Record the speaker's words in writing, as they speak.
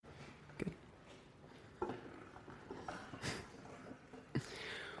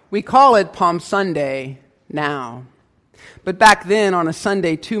We call it Palm Sunday now. But back then, on a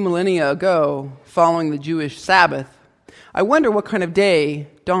Sunday 2 millennia ago, following the Jewish Sabbath, I wonder what kind of day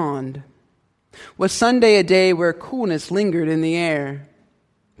dawned. Was Sunday a day where coolness lingered in the air,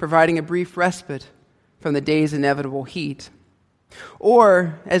 providing a brief respite from the day's inevitable heat?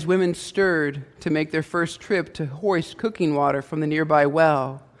 Or, as women stirred to make their first trip to hoist cooking water from the nearby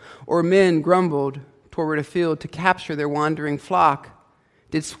well, or men grumbled toward a field to capture their wandering flock,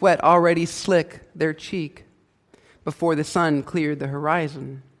 did sweat already slick their cheek before the sun cleared the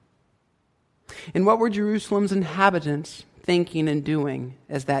horizon? And what were Jerusalem's inhabitants thinking and doing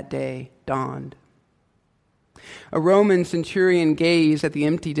as that day dawned? A Roman centurion gazed at the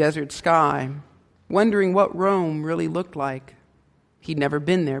empty desert sky, wondering what Rome really looked like. He'd never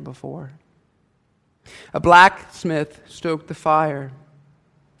been there before. A blacksmith stoked the fire.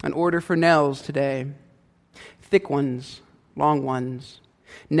 An order for nails today. Thick ones, long ones.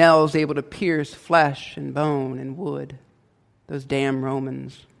 Nails able to pierce flesh and bone and wood. Those damn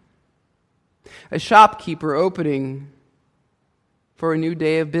Romans. A shopkeeper opening for a new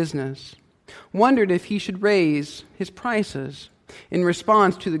day of business wondered if he should raise his prices in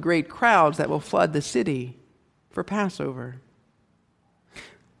response to the great crowds that will flood the city for Passover.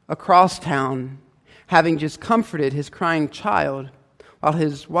 Across town, having just comforted his crying child while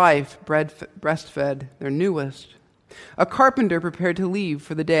his wife breastfed their newest, a carpenter prepared to leave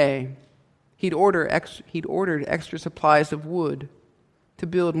for the day. He'd ordered extra supplies of wood to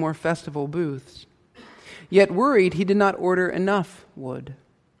build more festival booths, yet worried he did not order enough wood.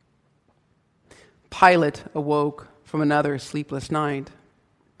 Pilate awoke from another sleepless night,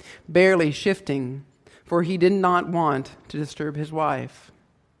 barely shifting, for he did not want to disturb his wife.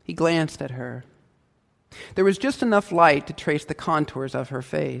 He glanced at her. There was just enough light to trace the contours of her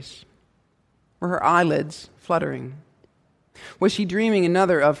face. Were her eyelids fluttering? Was she dreaming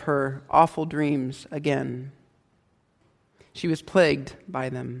another of her awful dreams again? She was plagued by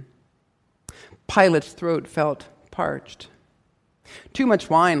them. Pilate's throat felt parched. Too much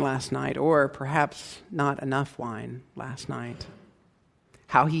wine last night, or perhaps not enough wine last night.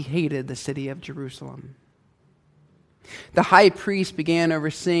 How he hated the city of Jerusalem. The high priest began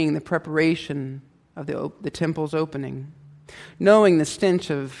overseeing the preparation of the temple's opening, knowing the stench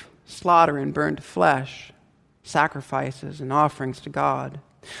of slaughter and burnt flesh, sacrifices and offerings to God,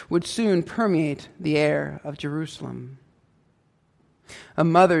 would soon permeate the air of Jerusalem. A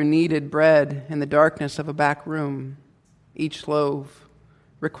mother kneaded bread in the darkness of a back room. Each loaf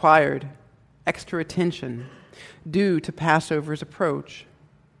required extra attention due to Passover's approach.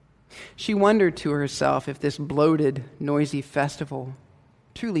 She wondered to herself if this bloated, noisy festival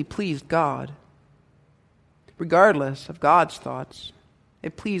truly pleased God. Regardless of God's thoughts,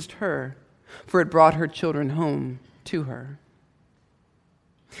 it pleased her, for it brought her children home to her.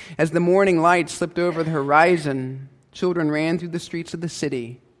 As the morning light slipped over the horizon, children ran through the streets of the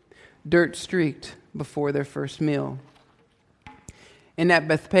city, dirt-streaked before their first meal. And at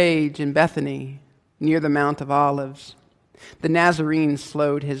Bethphage in Bethany, near the Mount of Olives, the Nazarene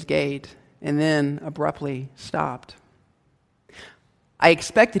slowed his gait and then abruptly stopped. I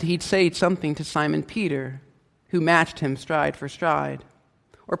expected he'd say something to Simon Peter, who matched him stride for stride,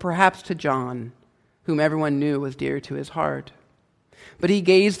 or perhaps to John, whom everyone knew was dear to his heart. But he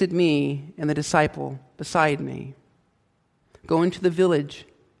gazed at me and the disciple beside me. Go into the village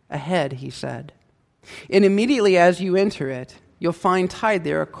ahead, he said, and immediately as you enter it, you'll find tied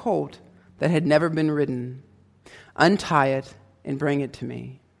there a colt that had never been ridden. Untie it and bring it to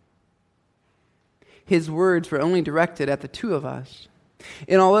me. His words were only directed at the two of us.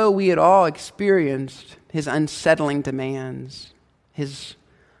 And although we had all experienced his unsettling demands, his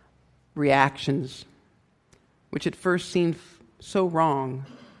reactions, which at first seemed so wrong,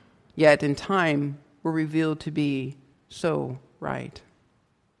 yet in time were revealed to be so right.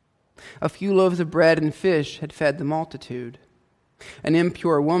 A few loaves of bread and fish had fed the multitude. An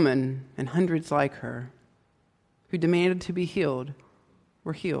impure woman and hundreds like her, who demanded to be healed,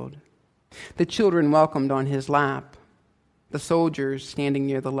 were healed. The children welcomed on his lap, the soldiers standing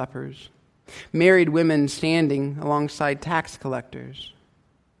near the lepers, married women standing alongside tax collectors,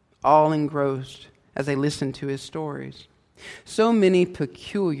 all engrossed as they listened to his stories. So many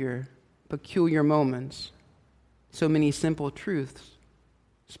peculiar moments, so many simple truths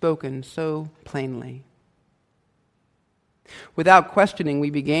spoken so plainly. Without questioning, we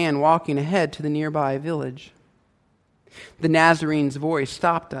began walking ahead to the nearby village. The Nazarene's voice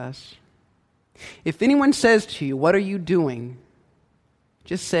stopped us. If anyone says to you, "What are you doing?"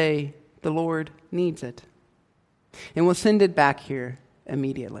 just say, "The Lord needs it," and we'll send it back here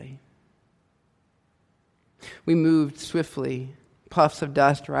immediately. We moved swiftly puffs of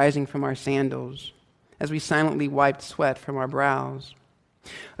dust rising from our sandals as we silently wiped sweat from our brows.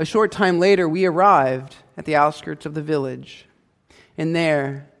 A short time later, we arrived at the outskirts of the village, and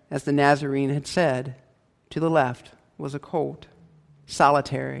there, as the Nazarene had said, to the left was a colt,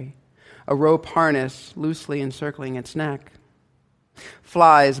 solitary, a rope harness loosely encircling its neck.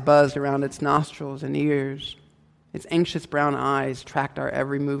 Flies buzzed around its nostrils and ears. Its anxious brown eyes tracked our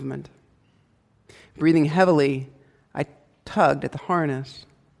every movement. Breathing heavily, I tugged at the harness.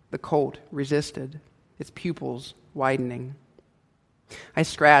 The colt resisted, its pupils widening. I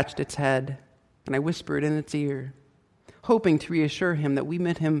scratched its head, and I whispered in its ear, hoping to reassure him that we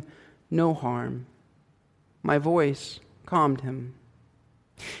meant him no harm. My voice calmed him.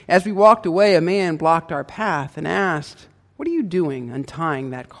 As we walked away, a man blocked our path and asked, "What are you doing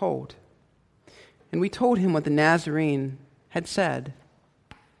untying that colt?" And we told him what the Nazarene had said.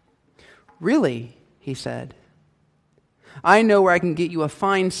 "Really?" he said. "I know where I can get you a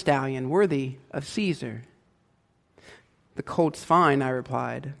fine stallion worthy of Caesar." "The colt's fine," I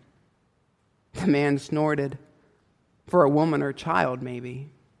replied. The man snorted. "For a woman or child, maybe."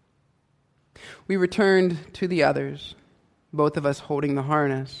 We returned to the others, both of us holding the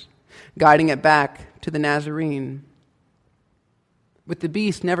harness, guiding it back to the Nazarene. With the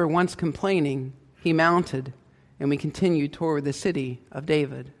beast never once complaining, he mounted, and we continued toward the city of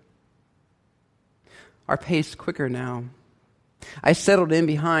David. Our pace quicker now. I settled in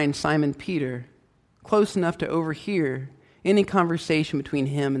behind Simon Peter, close enough to overhear any conversation between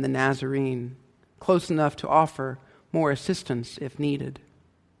him and the Nazarene, close enough to offer more assistance if needed.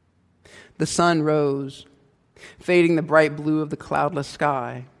 The sun rose, fading the bright blue of the cloudless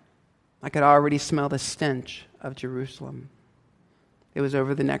sky. I could already smell the stench of Jerusalem. It was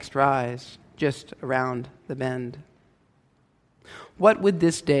over the next rise, just around the bend. What would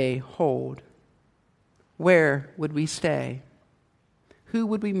this day hold? Where would we stay? Who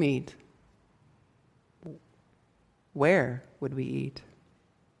would we meet? Where would we eat?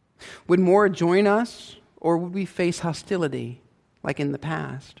 Would more join us, or would we face hostility like in the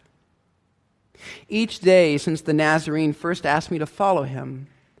past? Each day since the Nazarene first asked me to follow him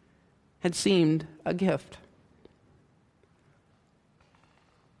had seemed a gift.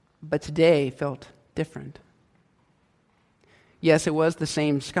 But today felt different. Yes, it was the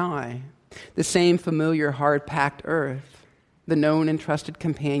same sky, the same familiar hard-packed earth, the known and trusted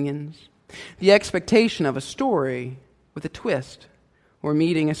companions, the expectation of a story with a twist, or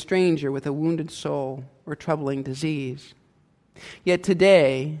meeting a stranger with a wounded soul or troubling disease. Yet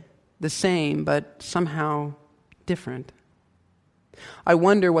today, the same, but somehow different. I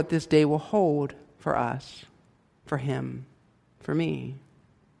wonder what this day will hold for us, for him, for me.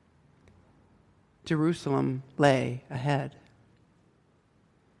 Jerusalem lay ahead.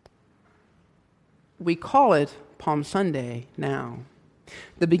 We call it Palm Sunday now,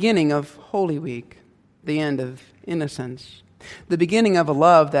 the beginning of Holy Week, the end of innocence, the beginning of a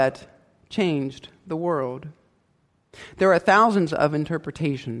love that changed the world. There are thousands of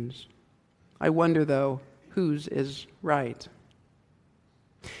interpretations. I wonder, though, whose is right.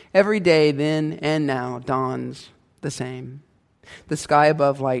 Every day then and now dawns the same. The sky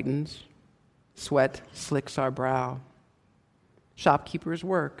above lightens. Sweat slicks our brow. Shopkeepers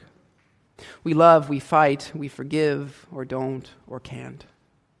work. We love, we fight, we forgive, or don't, or can't.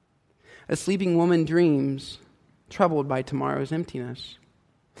 A sleeping woman dreams, troubled by tomorrow's emptiness.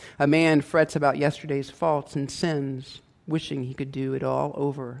 A man frets about yesterday's faults and sins, wishing he could do it all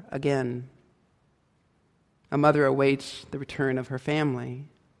over again. A mother awaits the return of her family.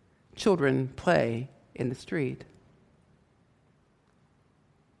 Children play in the street.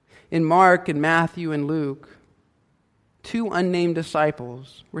 In Mark and Matthew and Luke, 2 unnamed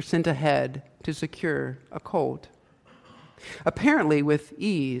disciples were sent ahead to secure a colt. Apparently with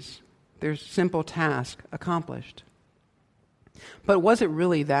ease, their simple task accomplished. But was it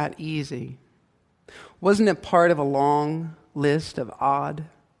really that easy? Wasn't it part of a long list of odd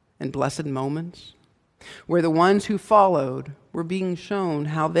and blessed moments where the ones who followed were being shown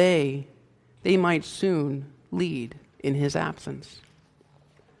how they might soon lead in his absence?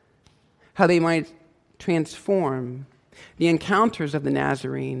 How they might transform the encounters of the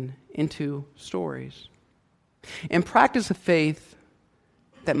Nazarene into stories and practice a faith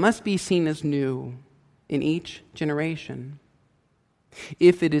that must be seen as new in each generation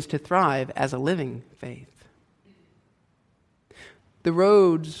if it is to thrive as a living faith. The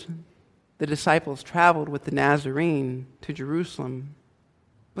roads the disciples traveled with the Nazarene to Jerusalem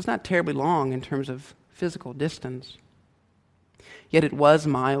was not terribly long in terms of physical distance, yet it was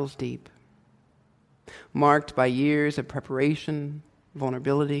miles deep, marked by years of preparation,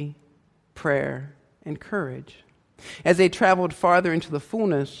 vulnerability, prayer, and courage, as they traveled farther into the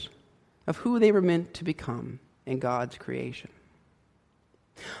fullness of who they were meant to become in God's creation.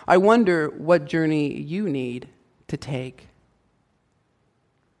 I wonder what journey you need to take,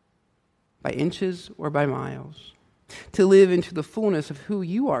 by inches or by miles, to live into the fullness of who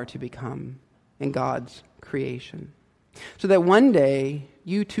you are to become in God's creation, so that one day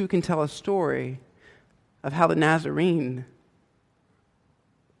you too can tell a story of how the Nazarene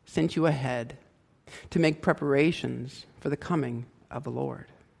sent you ahead to make preparations for the coming of the Lord.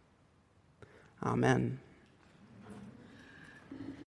 Amen.